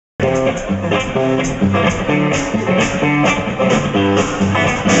She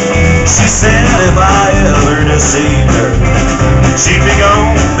said if I ever deceived her, she'd be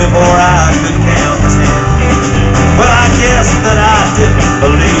gone before I could count 10. Well, I guess that I didn't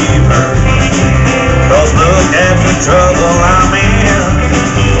believe her, 'cause look at the trouble I'm in.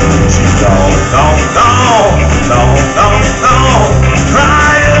 She's gone, gone, gone, gone, gone, gone,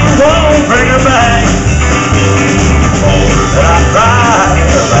 crying won't bring her back. The more that I cry,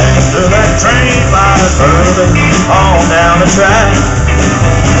 the faster that train flies further on down the track.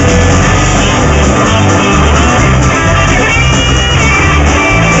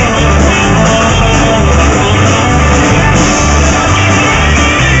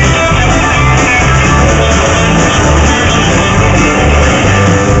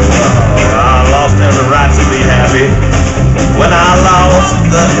 When I lost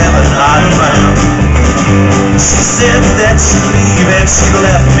the heaven I'd found, she said that she'd leave and she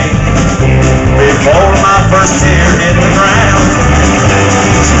left me before my first tear hit the ground.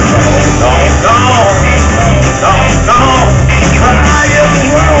 She's gone, gone, gone, gone, gone, crying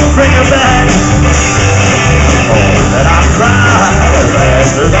won't bring her back. The more that I cry, the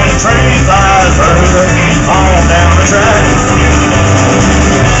faster that train flies further on down the track.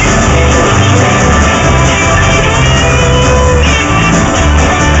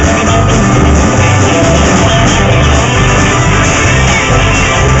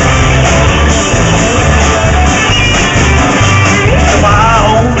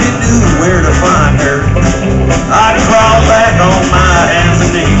 I'd crawl back on my hands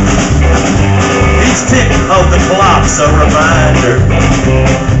and knees. Each tick of the clock's a reminder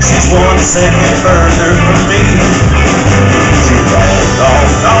she's 1 second further from me. She's gone, gone,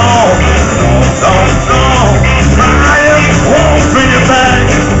 gone, gone, gone, gone, crying won't bring her back.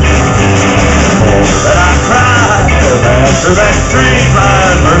 The more that I cry, the faster that train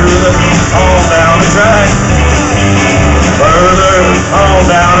flies further on down the track. Further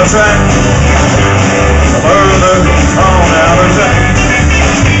on down the track. Further on down the track.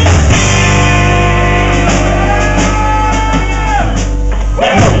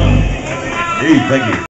 Hey, thank you.